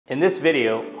In this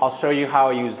video, I'll show you how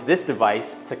I use this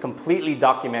device to completely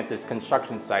document this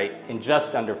construction site in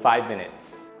just under 5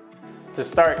 minutes. To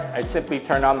start, I simply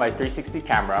turn on my 360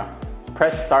 camera,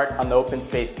 press start on the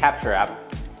OpenSpace capture app,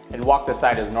 and walk the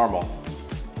site as normal.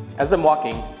 As I'm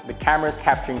walking, the camera is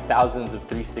capturing thousands of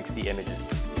 360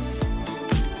 images.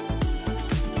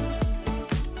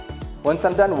 Once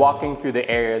I'm done walking through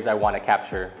the areas I want to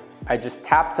capture, I just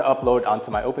tap to upload onto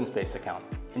my OpenSpace account.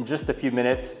 In just a few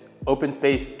minutes,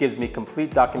 OpenSpace gives me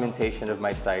complete documentation of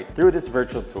my site through this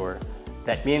virtual tour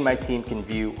that me and my team can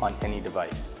view on any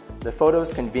device. The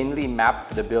photos conveniently map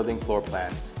to the building floor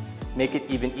plans, make it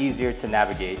even easier to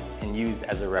navigate and use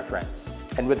as a reference.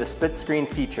 And with the split screen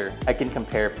feature, I can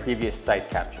compare previous site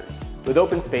captures. With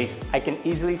OpenSpace, I can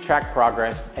easily track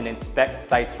progress and inspect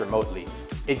sites remotely.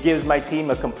 It gives my team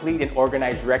a complete and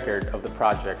organized record of the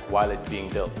project while it's being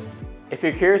built. If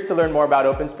you're curious to learn more about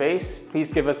OpenSpace,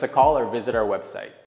 please give us a call or visit our website.